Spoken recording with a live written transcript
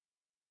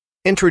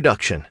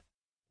Introduction.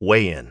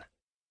 Weigh in.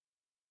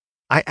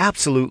 I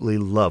absolutely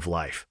love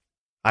life.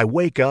 I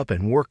wake up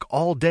and work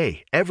all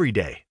day, every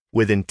day,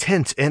 with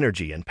intense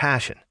energy and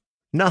passion.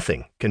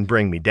 Nothing can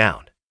bring me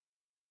down.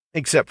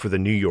 Except for the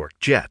New York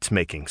Jets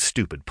making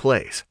stupid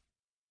plays.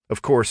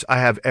 Of course, I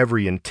have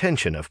every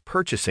intention of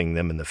purchasing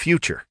them in the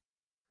future,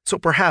 so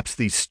perhaps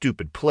these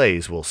stupid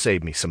plays will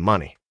save me some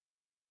money.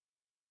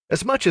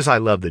 As much as I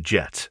love the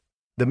Jets,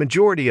 the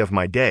majority of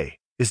my day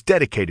is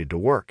dedicated to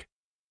work.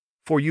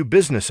 For you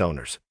business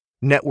owners,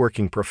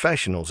 networking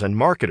professionals, and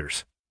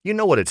marketers, you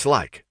know what it's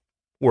like.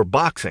 We're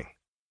boxing.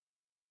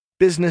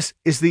 Business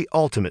is the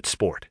ultimate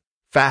sport,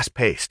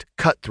 fast-paced,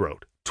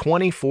 cutthroat,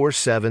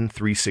 24/7,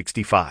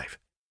 365.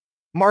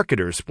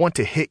 Marketers want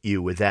to hit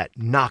you with that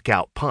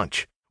knockout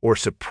punch or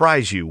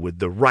surprise you with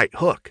the right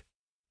hook.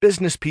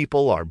 Business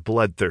people are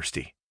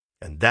bloodthirsty,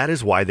 and that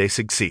is why they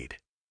succeed.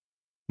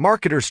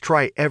 Marketers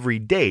try every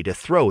day to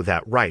throw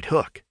that right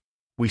hook.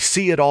 We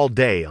see it all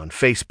day on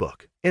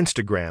Facebook,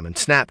 Instagram, and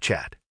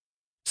Snapchat.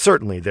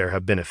 Certainly there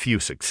have been a few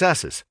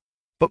successes,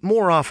 but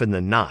more often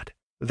than not,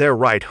 their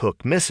right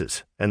hook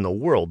misses and the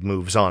world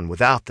moves on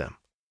without them.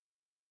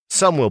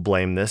 Some will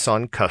blame this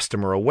on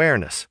customer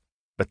awareness,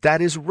 but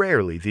that is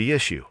rarely the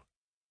issue.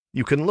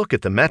 You can look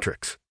at the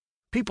metrics.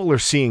 People are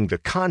seeing the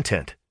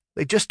content,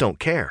 they just don't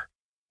care.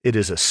 It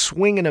is a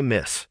swing and a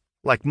miss,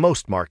 like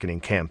most marketing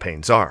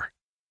campaigns are.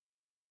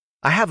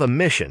 I have a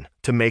mission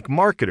to make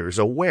marketers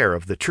aware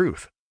of the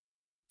truth.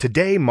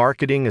 Today,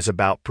 marketing is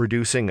about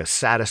producing a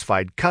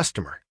satisfied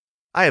customer.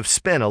 I have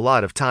spent a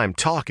lot of time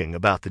talking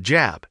about the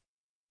jab.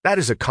 That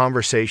is a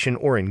conversation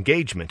or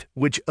engagement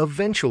which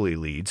eventually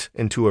leads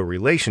into a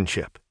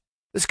relationship.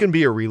 This can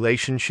be a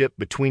relationship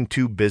between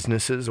two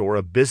businesses or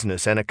a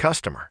business and a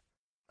customer.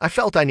 I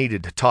felt I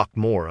needed to talk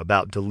more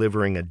about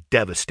delivering a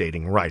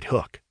devastating right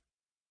hook.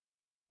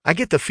 I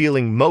get the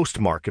feeling most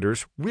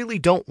marketers really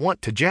don't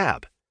want to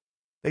jab.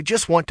 They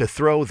just want to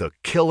throw the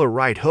killer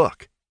right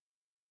hook.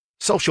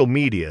 Social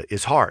media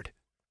is hard.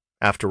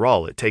 After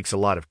all, it takes a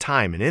lot of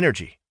time and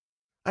energy.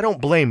 I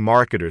don't blame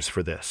marketers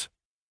for this.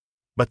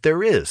 But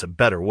there is a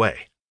better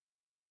way.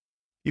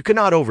 You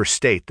cannot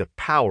overstate the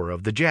power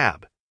of the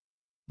jab.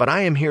 But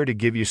I am here to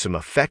give you some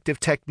effective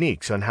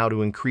techniques on how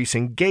to increase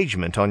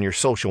engagement on your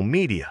social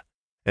media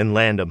and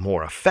land a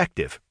more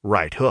effective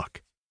right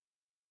hook.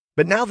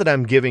 But now that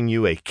I'm giving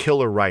you a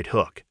killer right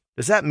hook,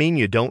 does that mean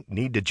you don't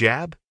need to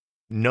jab?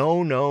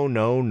 No, no,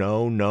 no,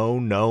 no, no,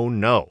 no,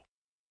 no.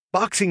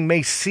 Boxing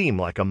may seem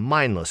like a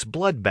mindless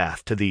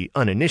bloodbath to the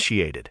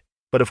uninitiated,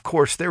 but of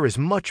course there is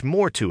much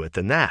more to it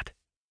than that.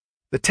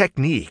 The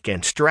technique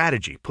and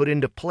strategy put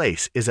into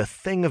place is a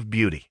thing of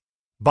beauty.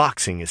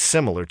 Boxing is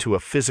similar to a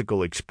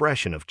physical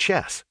expression of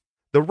chess.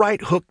 The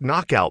right hook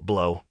knockout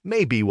blow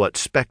may be what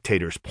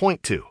spectators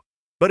point to,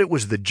 but it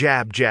was the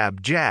jab,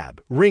 jab,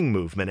 jab, ring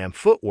movement and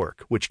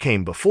footwork which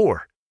came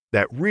before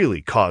that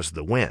really caused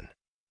the win.